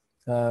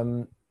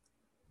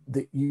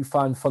that you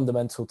find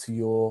fundamental to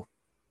your,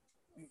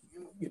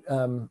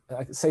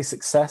 I could say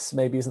success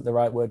maybe isn't the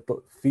right word, but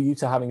for you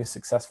to having a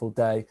successful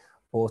day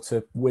or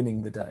to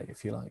winning the day,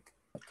 if you like?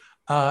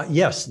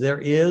 Yes, there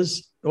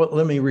is. Well,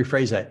 let me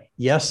rephrase that.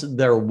 Yes,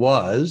 there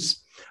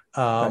was.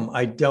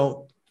 I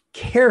don't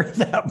care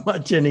that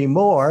much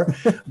anymore,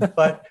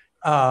 but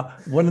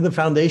one of the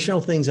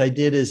foundational things I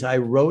did is I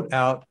wrote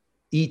out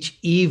each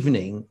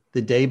evening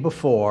the day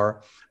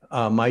before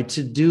my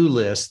to-do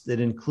list that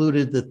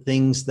included the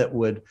things that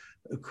would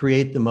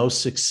create the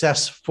most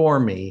success for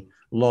me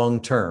long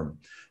term.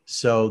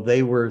 So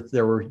there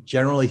were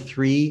generally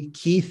 3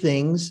 key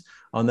things.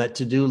 on that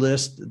to-do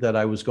list that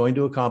I was going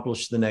to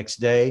accomplish the next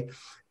day.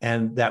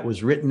 And that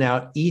was written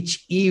out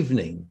each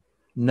evening,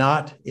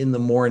 not in the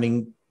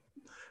morning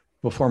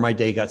before my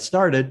day got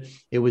started.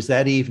 It was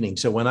that evening.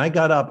 So when I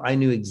got up, I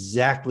knew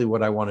exactly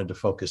what I wanted to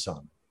focus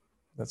on.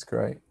 That's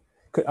great.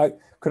 Could I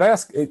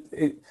ask,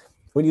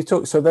 when you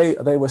talk, so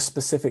they were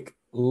specific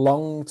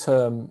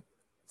long-term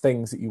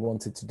things that you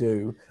wanted to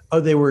do? Oh,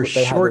 they were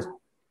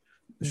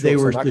They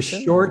were the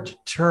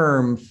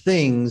short-term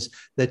things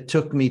that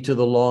took me to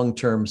the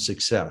long-term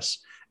success.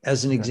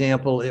 As an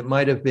example, it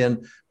might have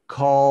been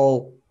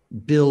call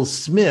Bill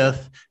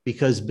Smith,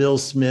 because Bill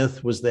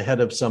Smith was the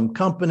head of some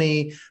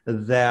company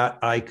that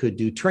I could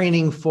do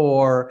training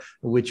for,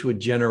 which would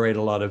generate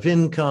a lot of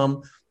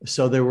income.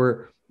 So there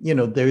were, they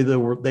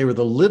were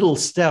the little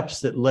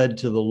steps that led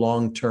to the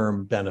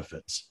long-term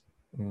benefits.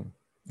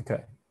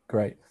 Okay,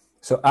 great.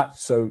 So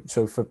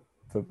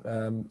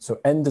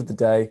end of the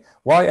day,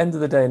 why end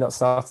of the day, not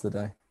start of the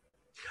day?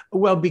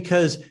 Well,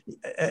 because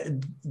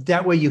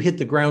that way you hit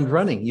the ground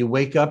running. You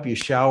wake up, you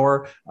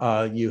shower,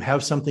 you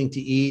have something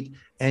to eat,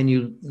 and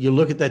you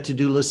look at that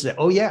to-do list and say,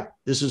 oh yeah,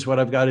 this is what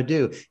I've got to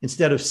do.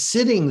 Instead of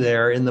sitting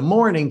there in the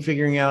morning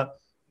figuring out,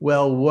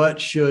 well,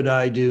 what should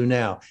I do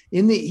now?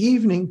 In the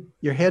evening,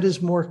 your head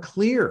is more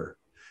clear.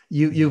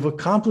 You've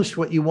accomplished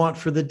what you want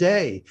for the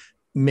day.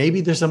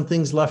 Maybe there's some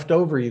things left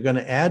over you're going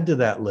to add to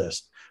that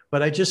list.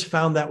 But I just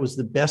found that was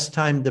the best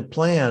time to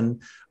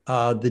plan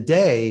the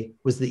day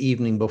was the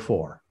evening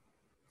before.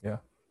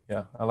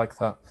 Yeah, I like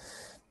that.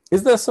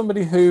 Is there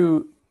somebody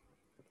who,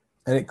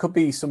 and it could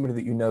be somebody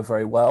that you know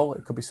very well,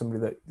 it could be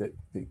somebody that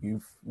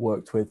you've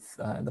worked with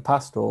in the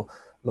past or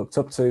looked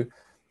up to.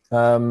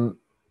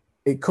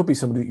 It could be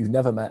somebody that you've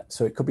never met,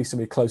 so it could be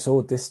somebody close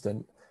or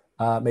distant,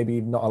 maybe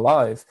even not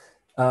alive,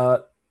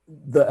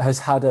 that has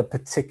had a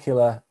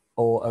particular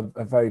or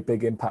a very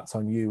big impact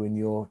on you in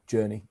your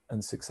journey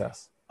and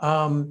success.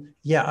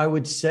 Yeah, I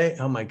would say,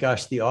 oh my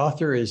gosh, the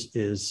author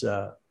is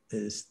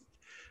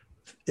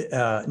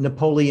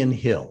Napoleon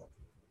Hill,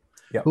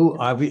 yep. who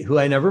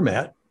I never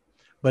met,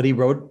 but he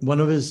wrote, one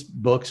of his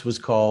books was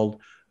called,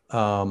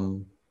 I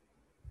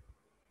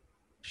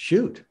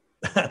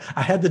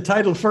had the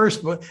title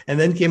first, and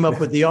then came up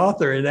with the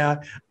author, and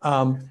now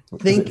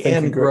Think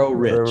and Grow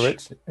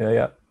Rich.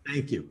 Yeah.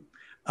 Thank you.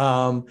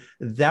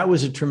 That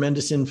was a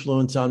tremendous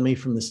influence on me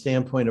from the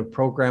standpoint of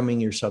programming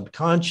your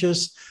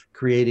subconscious,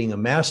 creating a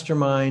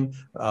mastermind,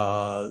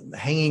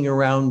 hanging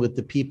around with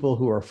the people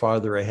who are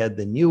farther ahead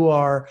than you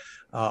are.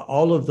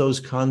 All of those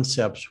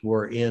concepts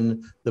were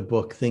in the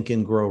book, Think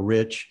and Grow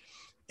Rich.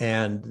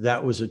 And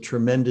that was a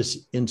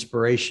tremendous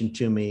inspiration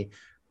to me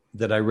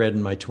that I read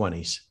in my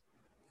 20s.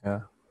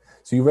 Yeah.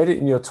 So you read it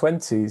in your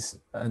 20s,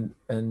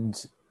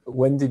 and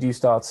when did you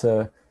start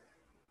to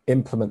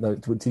implement those?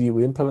 Did you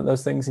implement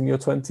those things in your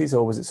 20s,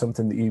 or was it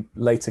something that you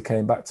later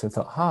came back to and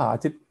thought, I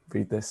did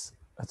read this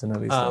at an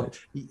early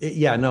stage?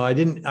 Yeah, no, I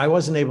didn't. I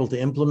wasn't able to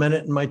implement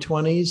it in my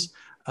 20s,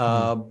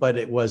 but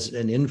it was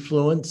an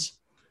influence.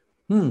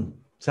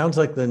 Sounds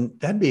like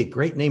that'd be a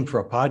great name for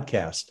a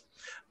podcast.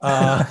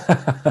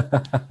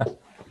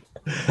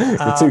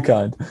 You're too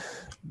kind.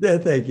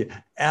 Thank you.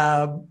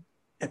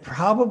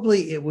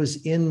 Probably it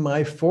was in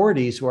my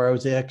 40s where I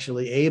was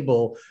actually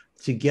able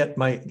to get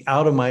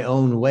out of my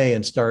own way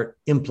and start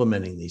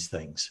implementing these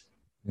things.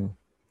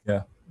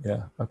 Yeah.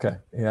 Okay.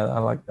 Yeah, I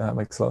like that.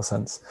 Makes a lot of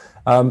sense.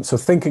 So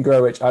Think and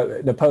Grow Rich,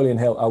 Napoleon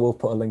Hill, I will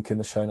put a link in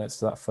the show notes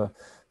to that for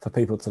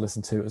people to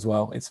listen to as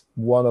well. It's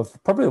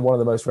probably one of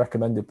the most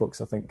recommended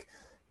books I think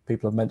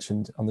people have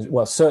mentioned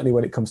certainly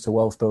when it comes to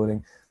wealth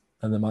building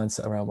and the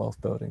mindset around wealth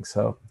building.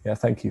 So yeah,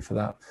 thank you for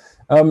that.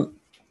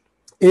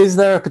 Is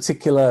there a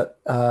particular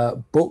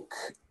book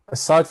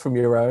aside from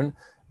your own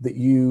that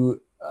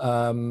you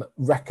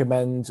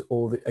recommend,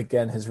 or that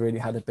again has really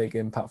had a big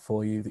impact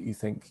for you, that you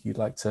think you'd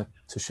like to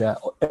share?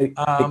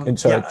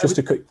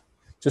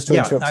 Just to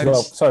interrupt as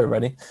well. Sorry,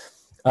 Rennie.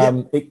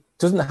 It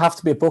doesn't have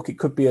to be a book. It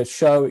could be a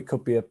show. It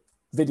could be a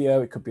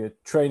video. It could be a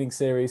training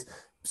series.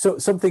 So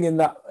something in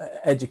that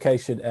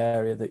education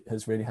area that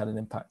has really had an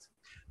impact.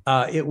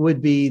 It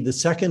would be the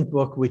second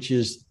book, which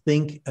is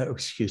The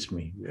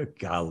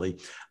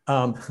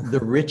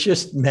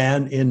Richest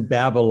Man in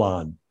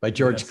Babylon by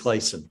George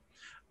Clason.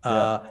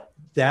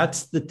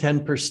 That's the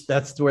 10%.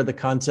 That's where the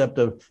concept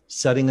of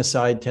setting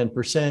aside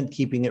 10%,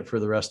 keeping it for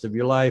the rest of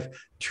your life,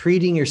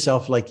 treating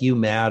yourself like you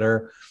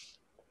matter.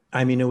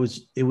 I mean,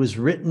 it was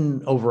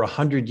written over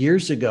 100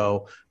 years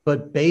ago,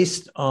 but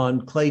based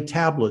on clay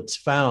tablets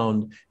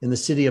found in the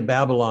city of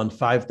Babylon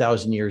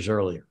 5,000 years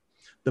earlier.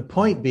 The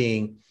point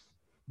being,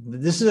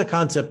 this is a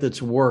concept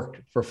that's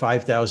worked for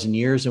 5,000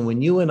 years. And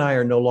when you and I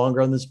are no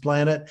longer on this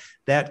planet,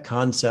 that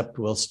concept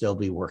will still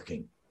be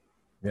working.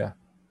 Yeah,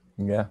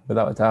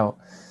 without a doubt.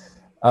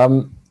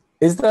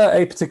 Is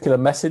there a particular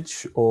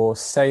message or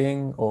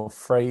saying or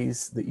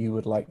phrase that you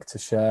would like to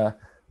share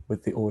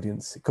with the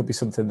audience? It could be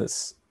something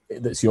that's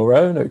your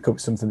own, or it could be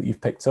something that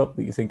you've picked up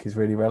that you think is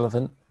really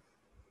relevant.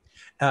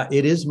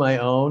 It is my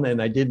own, and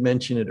I did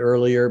mention it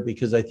earlier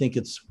because I think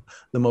it's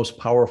the most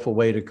powerful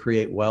way to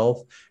create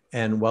wealth.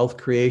 and wealth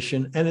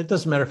creation. And it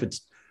doesn't matter if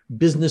it's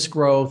business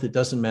growth. It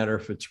doesn't matter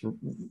if it's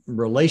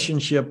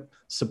relationship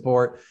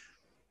support.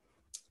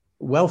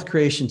 Wealth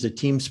creation is a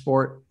team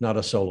sport, not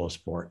a solo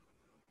sport.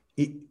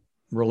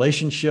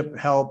 Relationship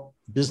help,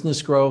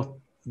 business growth,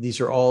 these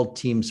are all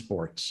team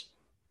sports.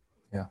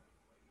 Yeah.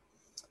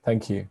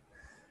 Thank you.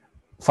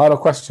 Final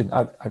question.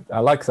 I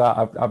like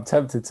that. I'm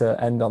tempted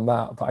to end on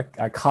that, but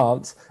I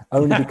can't,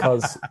 only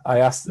because I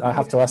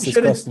have to ask this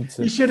question.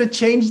 You should have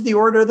changed the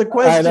order of the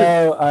question.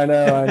 I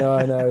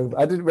know.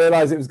 I didn't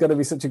realize it was going to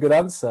be such a good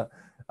answer.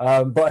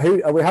 But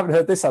we haven't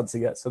heard this answer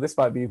yet, so this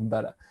might be even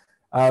better.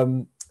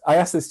 I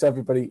ask this to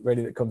everybody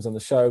really that comes on the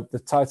show. The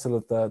title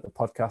of the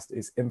podcast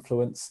is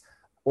Influence.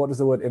 What does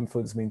the word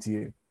influence mean to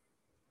you?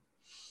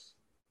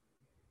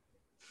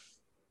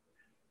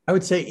 I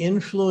would say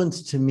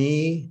influence to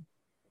me,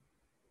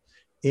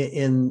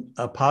 in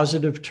a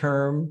positive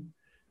term,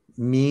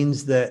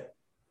 means that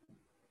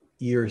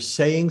you're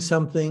saying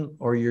something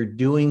or you're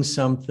doing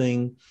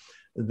something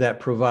that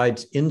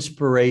provides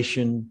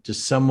inspiration to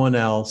someone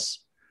else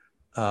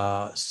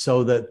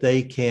so that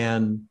they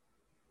can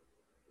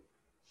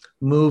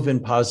move in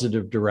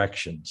positive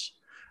directions.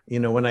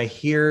 When I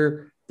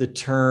hear the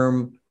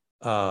term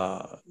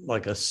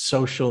like a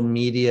social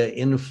media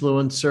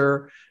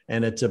influencer,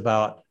 and it's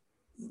about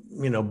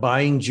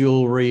buying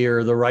jewelry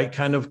or the right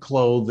kind of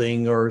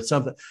clothing or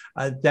something,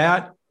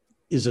 that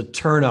is a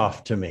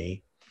turnoff to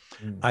me.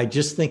 I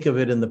just think of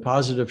it in the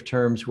positive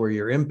terms where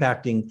you're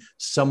impacting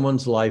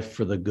someone's life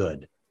for the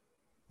good.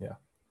 Yeah,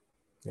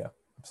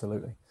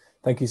 absolutely.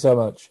 Thank you so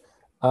much.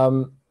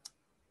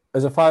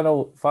 As a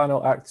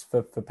final act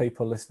for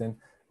people listening,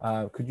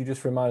 could you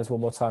just remind us one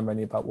more time,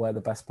 Rennie, about where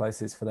the best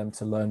place is for them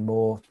to learn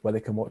more, where they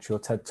can watch your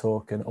TED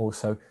Talk and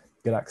also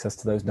get access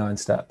to those 9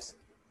 steps?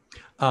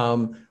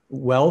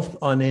 Wealth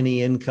on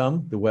Any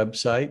Income, the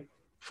website,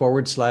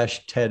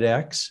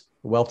 /TEDx,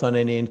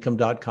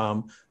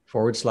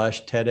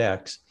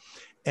 wealthonanyincome.com/TEDx.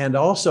 And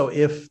also,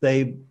 if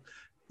they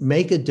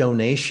make a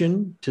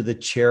donation to the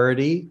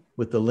charity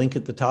with the link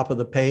at the top of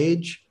the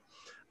page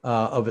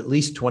of at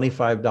least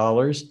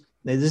 $25,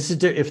 now, this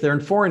is if they're in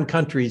foreign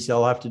countries,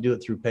 they'll have to do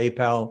it through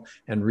PayPal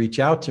and reach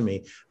out to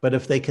me. But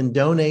if they can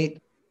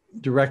donate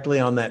directly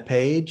on that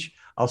page,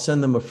 I'll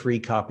send them a free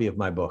copy of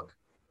my book.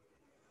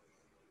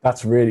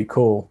 That's really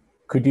cool.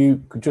 Could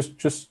you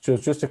just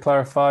to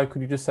clarify?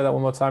 Could you just say that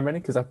one more time, Rennie?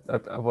 Because I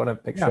want to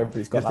make sure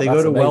everybody's got that. If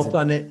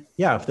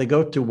they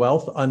go to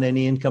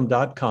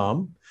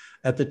wealthonanyincome.com,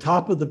 at the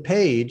top of the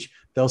page,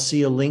 they'll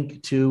see a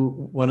link to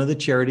one of the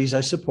charities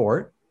I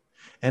support.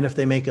 And if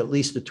they make at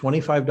least a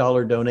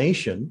 $25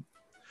 donation,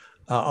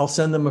 I'll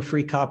send them a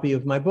free copy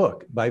of my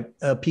book, by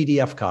a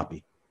PDF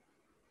copy.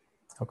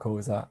 How cool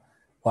is that?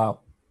 Wow.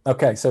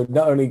 Okay, so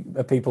not only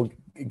are people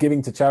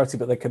giving to charity,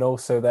 but they can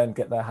also then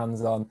get their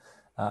hands on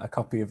a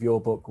copy of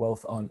your book,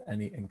 Wealth on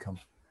Any Income.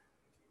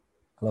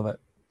 I love it.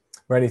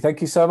 Rennie,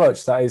 thank you so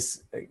much. That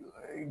is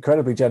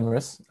incredibly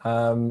generous.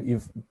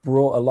 You've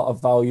brought a lot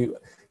of value.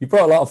 You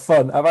brought a lot of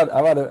fun. I've had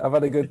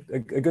a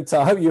good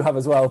time. I hope you have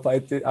as well.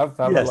 But I've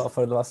had a lot of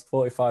fun the last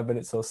 45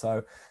 minutes or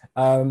so.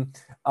 I'm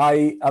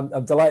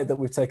delighted that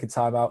we've taken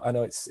time out. I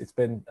know it's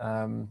been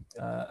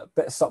a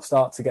bit of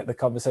stop-start to get the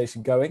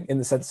conversation going, in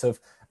the sense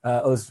of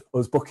us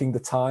booking the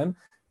time.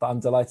 But I'm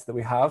delighted that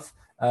we have.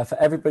 For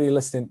everybody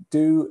listening,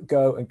 do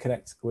go and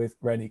connect with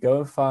Rennie. Go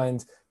and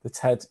find the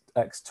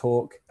TEDx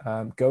talk.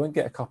 Go and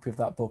get a copy of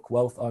that book,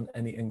 Wealth on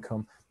Any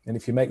Income. And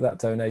if you make that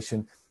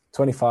donation,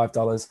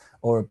 $25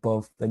 or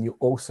above, then you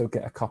also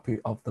get a copy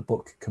of the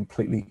book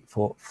completely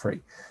for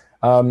free.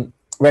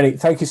 Rennie,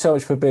 thank you so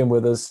much for being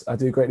with us. I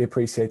do greatly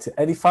appreciate it.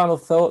 Any final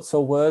thoughts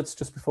or words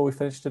just before we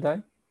finish today?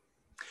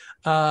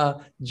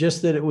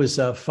 Just that it was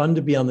fun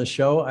to be on the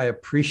show. I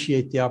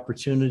appreciate the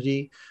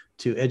opportunity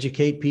to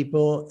educate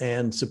people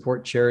and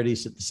support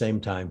charities at the same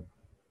time.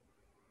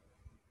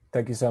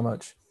 Thank you so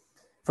much.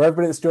 For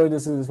everybody that's joined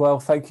us as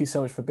well, thank you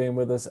so much for being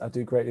with us. I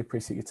do greatly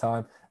appreciate your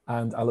time,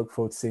 and I look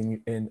forward to seeing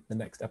you in the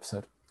next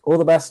episode. All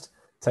the best.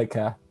 Take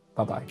care.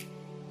 Bye-bye.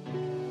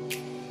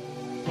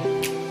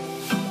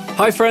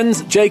 Hi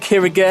friends, Jake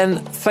here again.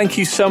 Thank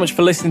you so much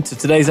for listening to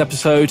today's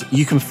episode.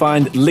 You can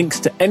find links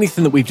to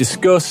anything that we've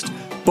discussed,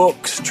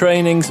 books,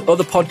 trainings,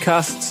 other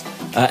podcasts,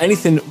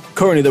 anything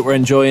currently that we're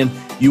enjoying.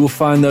 You will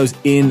find those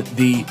in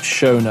the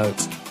show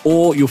notes,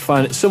 or you'll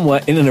find it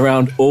somewhere in and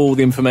around all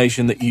the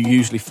information that you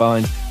usually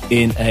find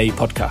in a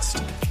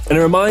podcast. And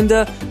a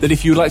reminder that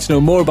if you'd like to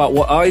know more about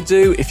what I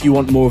do, if you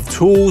want more of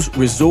tools,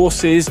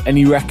 resources,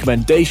 any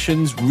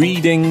recommendations,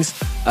 readings,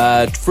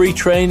 free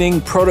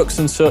training, products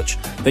and such,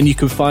 then you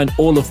can find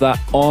all of that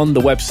on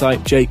the website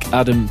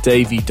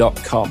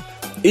jakeadamdavey.com.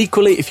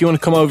 Equally, if you want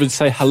to come over and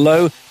say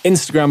hello,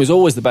 Instagram is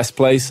always the best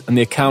place, and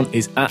the account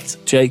is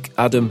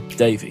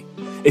 @JakeAdamDavey.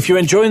 If you're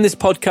enjoying this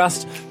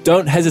podcast,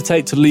 don't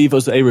hesitate to leave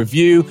us a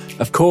review.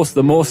 Of course,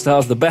 the more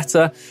stars, the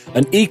better.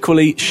 And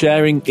equally,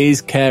 sharing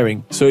is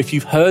caring. So if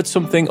you've heard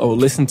something or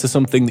listened to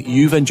something that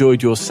you've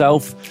enjoyed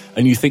yourself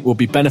and you think will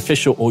be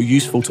beneficial or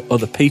useful to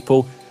other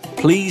people,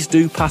 please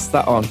do pass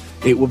that on.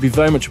 It will be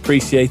very much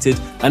appreciated.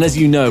 And as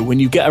you know, when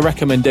you get a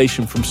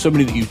recommendation from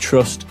somebody that you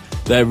trust,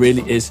 there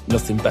really is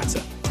nothing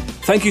better.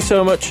 Thank you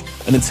so much.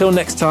 And until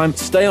next time,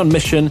 stay on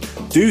mission,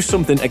 do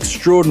something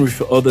extraordinary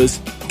for others,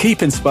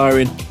 keep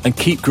inspiring, and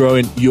keep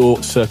growing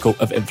your circle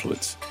of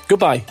influence.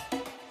 Goodbye.